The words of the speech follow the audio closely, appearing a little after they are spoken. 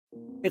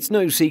It's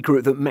no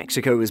secret that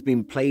Mexico has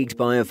been plagued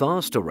by a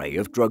vast array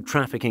of drug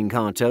trafficking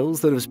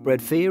cartels that have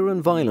spread fear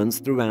and violence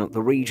throughout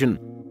the region.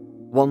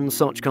 One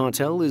such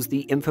cartel is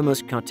the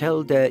infamous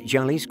Cartel de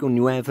Jalisco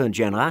Nueva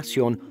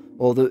Generación,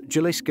 or the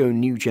Jalisco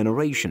New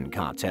Generation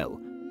cartel.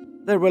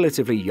 They're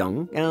relatively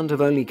young and have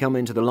only come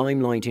into the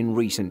limelight in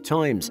recent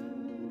times.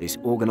 This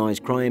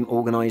organized crime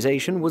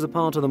organization was a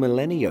part of the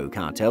Milenio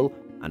cartel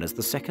and is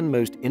the second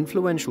most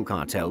influential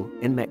cartel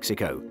in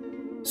Mexico,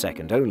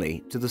 second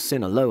only to the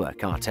Sinaloa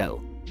cartel.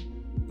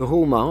 The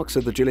hallmarks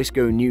of the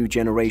Jalisco New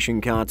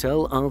Generation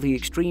cartel are the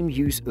extreme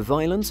use of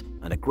violence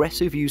and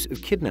aggressive use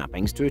of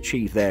kidnappings to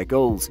achieve their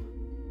goals.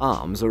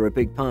 Arms are a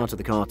big part of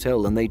the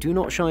cartel and they do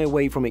not shy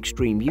away from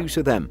extreme use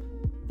of them.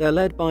 They're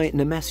led by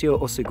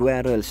Nemesio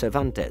Oseguera el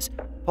Cervantes,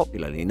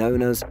 popularly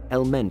known as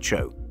El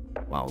Mencho.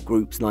 While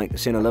groups like the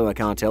Sinaloa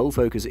cartel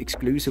focus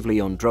exclusively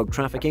on drug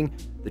trafficking,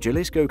 the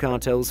Jalisco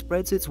cartel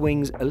spreads its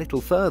wings a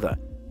little further,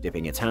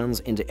 dipping its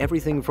hands into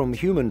everything from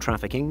human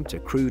trafficking to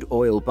crude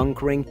oil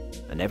bunkering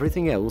and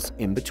everything else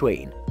in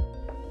between.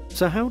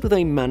 So how do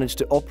they manage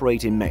to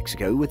operate in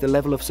Mexico with the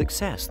level of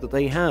success that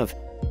they have?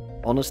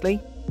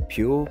 Honestly,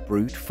 pure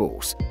brute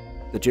force.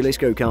 The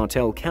Jalisco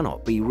cartel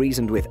cannot be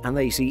reasoned with, and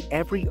they see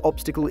every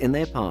obstacle in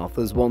their path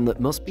as one that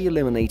must be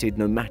eliminated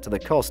no matter the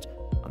cost,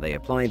 and they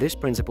apply this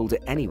principle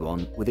to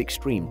anyone with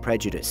extreme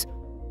prejudice.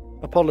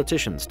 A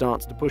politician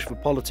starts to push for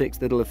politics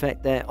that'll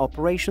affect their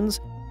operations,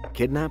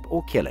 kidnap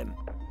or kill him.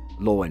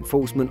 Law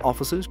enforcement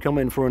officers come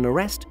in for an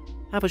arrest,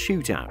 have a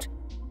shootout.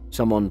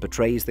 Someone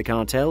betrays the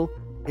cartel,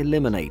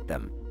 eliminate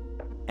them.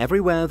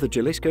 Everywhere the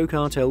Jalisco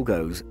cartel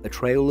goes, a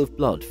trail of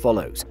blood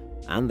follows,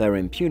 and their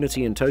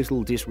impunity and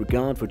total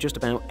disregard for just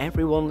about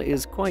everyone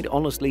is quite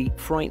honestly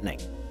frightening.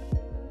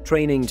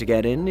 Training to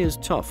get in is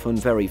tough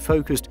and very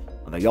focused,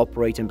 and they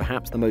operate in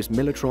perhaps the most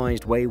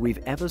militarized way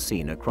we've ever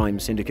seen a crime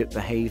syndicate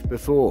behave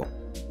before.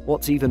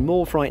 What's even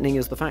more frightening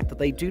is the fact that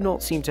they do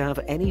not seem to have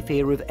any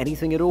fear of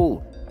anything at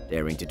all,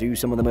 daring to do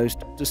some of the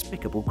most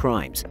despicable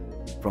crimes.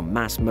 From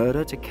mass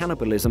murder to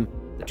cannibalism,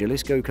 the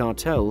Jalisco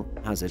cartel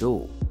has it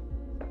all.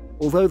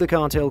 Although the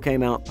cartel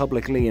came out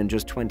publicly in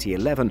just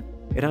 2011,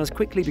 it has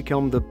quickly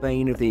become the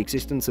bane of the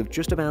existence of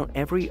just about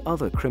every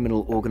other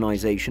criminal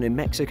organization in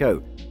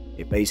Mexico.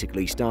 It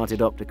basically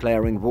started up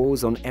declaring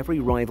wars on every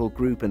rival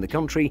group in the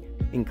country,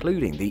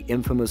 including the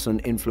infamous and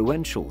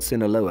influential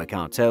Sinaloa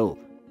cartel.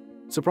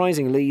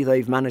 Surprisingly,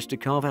 they've managed to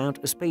carve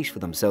out a space for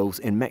themselves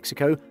in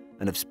Mexico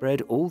and have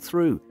spread all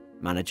through,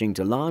 managing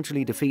to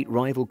largely defeat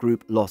rival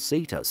group Los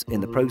Zetas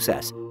in the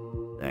process.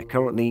 They're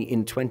currently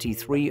in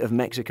 23 of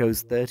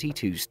Mexico's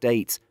 32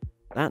 states.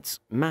 That's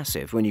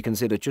massive when you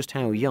consider just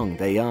how young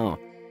they are.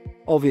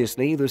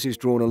 Obviously, this has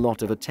drawn a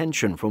lot of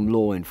attention from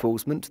law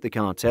enforcement to the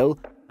cartel,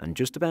 and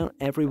just about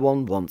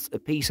everyone wants a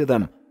piece of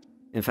them.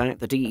 In fact,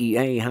 the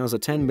DEA has a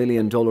 $10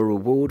 million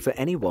reward for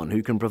anyone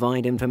who can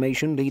provide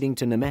information leading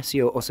to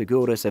Nemesio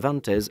Oseguera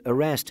Cervantes'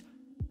 arrest.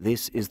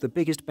 This is the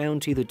biggest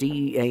bounty the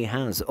DEA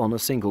has on a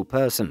single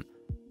person.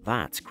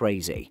 That's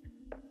crazy.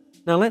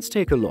 Now let's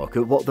take a look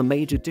at what the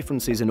major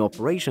differences in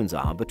operations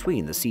are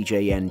between the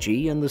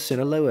CJNG and the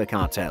Sinaloa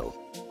cartel.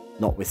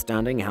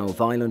 Notwithstanding how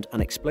violent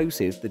and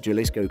explosive the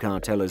Jalisco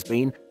cartel has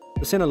been,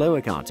 the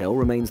Sinaloa cartel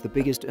remains the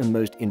biggest and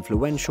most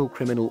influential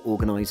criminal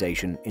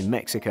organization in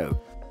Mexico.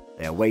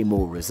 They are way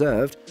more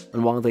reserved,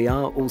 and while they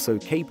are also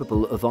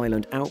capable of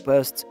violent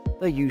outbursts,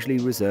 they're usually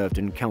reserved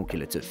and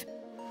calculative.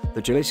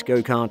 The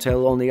Jalisco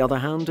cartel, on the other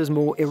hand, is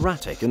more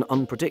erratic and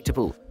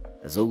unpredictable.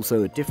 There's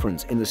also a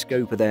difference in the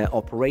scope of their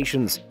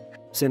operations.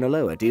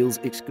 Sinaloa deals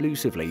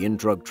exclusively in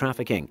drug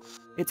trafficking.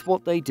 It's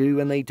what they do,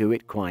 and they do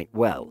it quite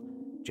well.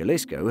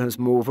 Jalisco has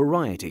more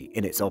variety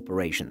in its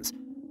operations.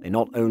 They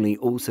not only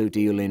also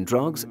deal in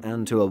drugs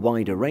and to a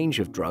wider range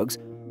of drugs,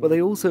 but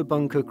they also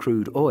bunker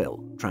crude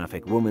oil,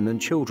 traffic women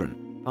and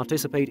children,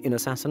 participate in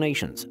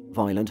assassinations,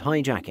 violent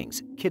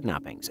hijackings,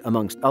 kidnappings,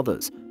 amongst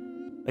others.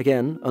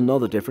 Again,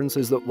 another difference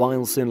is that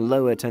while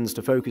Sinaloa tends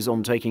to focus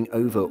on taking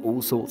over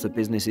all sorts of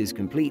businesses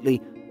completely,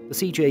 the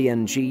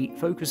CJNG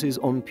focuses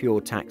on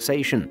pure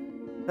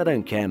taxation. They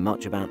don't care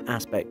much about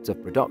aspects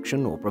of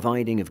production or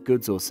providing of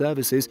goods or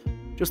services,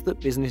 just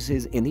that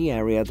businesses in the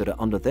area that are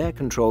under their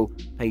control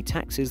pay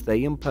taxes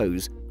they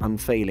impose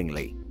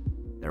unfailingly.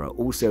 There are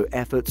also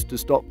efforts to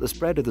stop the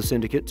spread of the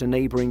syndicate to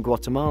neighboring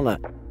Guatemala,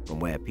 from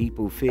where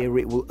people fear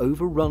it will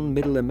overrun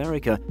Middle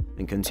America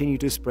and continue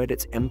to spread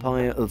its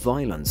empire of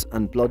violence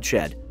and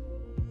bloodshed.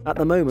 At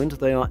the moment,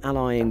 they are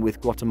allying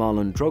with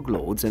Guatemalan drug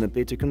lords in a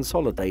bid to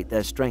consolidate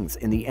their strength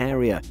in the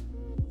area.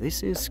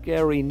 This is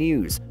scary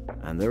news,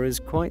 and there is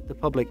quite the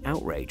public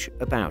outrage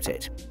about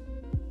it.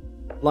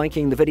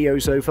 Liking the video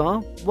so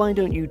far? Why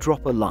don't you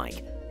drop a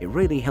like? It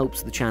really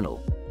helps the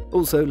channel.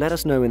 Also, let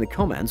us know in the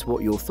comments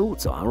what your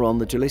thoughts are on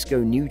the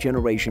Jalisco New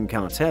Generation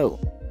cartel.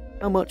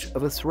 How much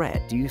of a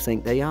threat do you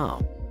think they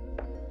are?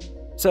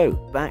 So,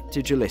 back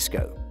to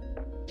Jalisco.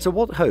 So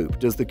what hope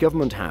does the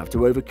government have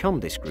to overcome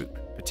this group,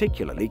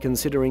 particularly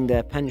considering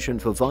their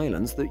penchant for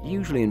violence that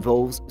usually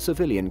involves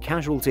civilian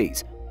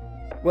casualties?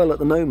 Well, at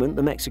the moment,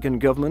 the Mexican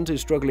government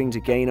is struggling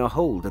to gain a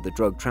hold of the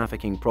drug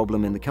trafficking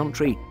problem in the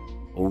country.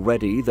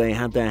 Already they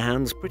had their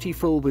hands pretty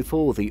full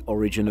before the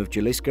origin of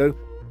Jalisco,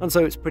 and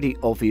so it's pretty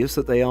obvious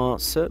that they are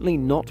certainly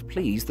not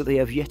pleased that they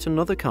have yet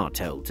another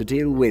cartel to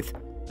deal with,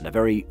 and a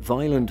very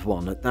violent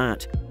one at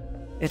that.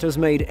 It has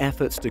made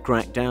efforts to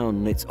crack down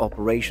on its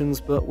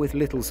operations, but with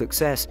little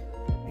success.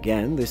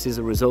 Again, this is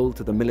a result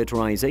of the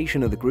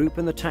militarization of the group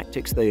and the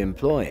tactics they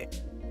employ.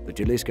 The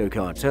Jalisco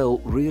cartel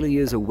really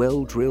is a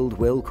well-drilled,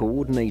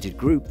 well-coordinated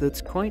group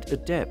that's quite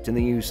adept in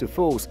the use of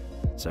force,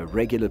 so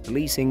regular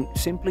policing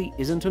simply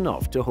isn't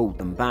enough to hold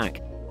them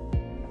back.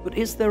 But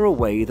is there a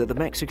way that the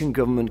Mexican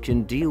government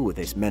can deal with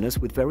this menace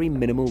with very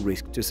minimal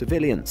risk to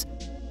civilians?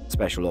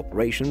 Special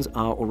operations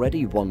are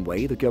already one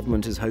way the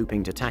government is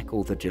hoping to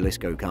tackle the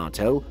Jalisco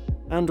cartel,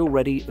 and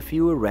already a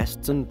few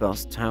arrests and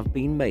busts have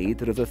been made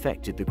that have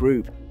affected the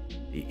group.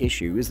 The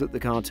issue is that the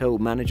cartel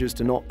manages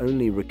to not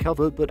only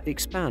recover but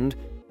expand,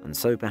 and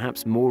so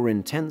perhaps more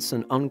intense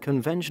and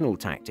unconventional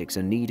tactics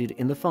are needed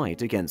in the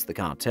fight against the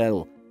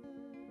cartel.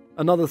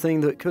 Another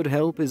thing that could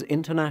help is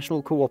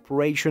international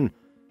cooperation.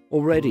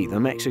 Already, the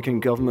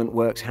Mexican government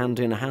works hand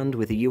in hand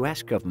with the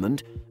US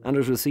government and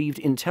has received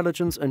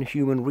intelligence and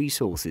human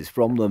resources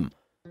from them.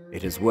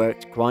 It has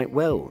worked quite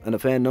well, and a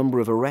fair number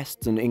of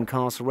arrests and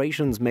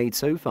incarcerations made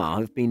so far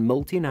have been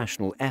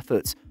multinational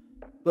efforts.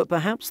 But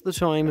perhaps the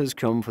time has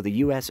come for the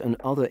US and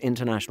other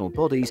international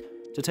bodies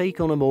to take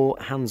on a more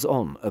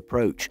hands-on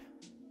approach.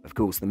 Of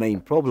course, the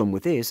main problem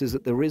with this is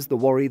that there is the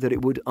worry that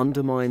it would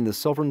undermine the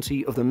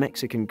sovereignty of the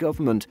Mexican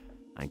government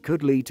and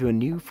could lead to a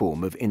new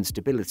form of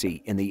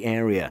instability in the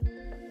area.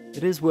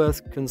 It is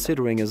worth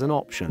considering as an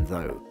option,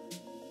 though.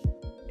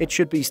 It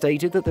should be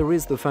stated that there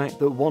is the fact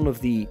that one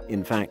of the,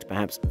 in fact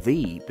perhaps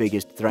the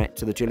biggest threat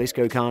to the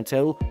Jalisco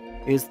cartel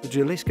is the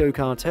Jalisco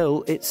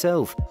cartel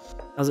itself.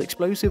 As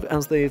explosive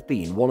as they have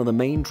been, one of the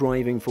main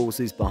driving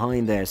forces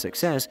behind their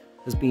success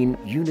has been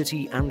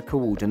unity and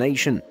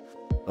coordination.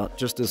 But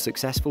just as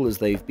successful as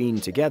they've been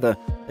together,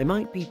 they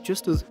might be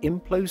just as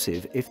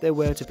implosive if there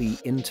were to be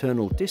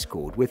internal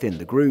discord within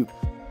the group.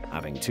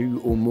 Having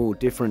two or more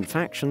different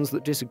factions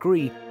that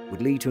disagree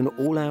would lead to an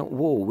all-out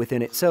war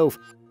within itself,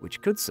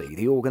 which could see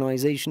the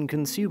organization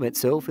consume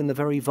itself in the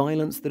very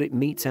violence that it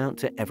metes out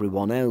to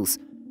everyone else.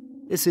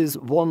 This is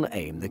one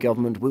aim the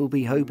government will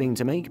be hoping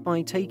to make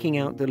by taking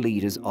out the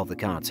leaders of the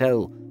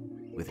cartel.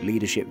 With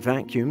leadership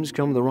vacuums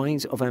come the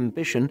rise of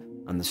ambition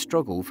and the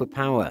struggle for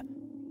power.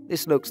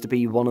 This looks to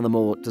be one of the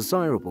more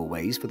desirable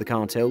ways for the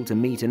cartel to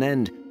meet an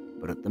end,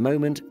 but at the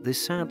moment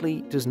this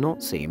sadly does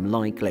not seem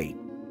likely.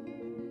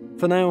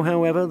 For now,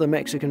 however, the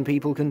Mexican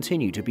people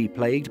continue to be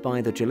plagued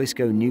by the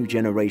Jalisco New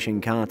Generation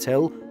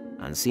cartel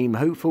and seem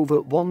hopeful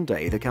that one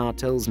day the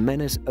cartel's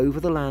menace over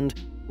the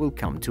land will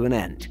come to an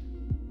end.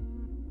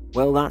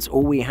 Well, that's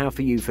all we have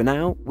for you for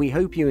now. We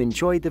hope you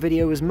enjoyed the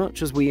video as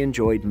much as we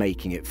enjoyed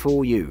making it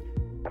for you.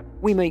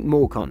 We make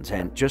more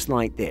content just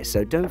like this,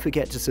 so don't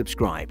forget to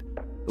subscribe.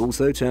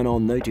 Also turn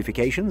on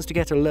notifications to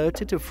get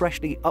alerted to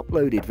freshly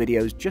uploaded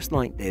videos just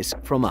like this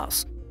from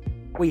us.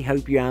 We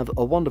hope you have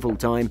a wonderful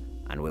time,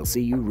 and we'll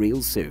see you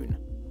real soon.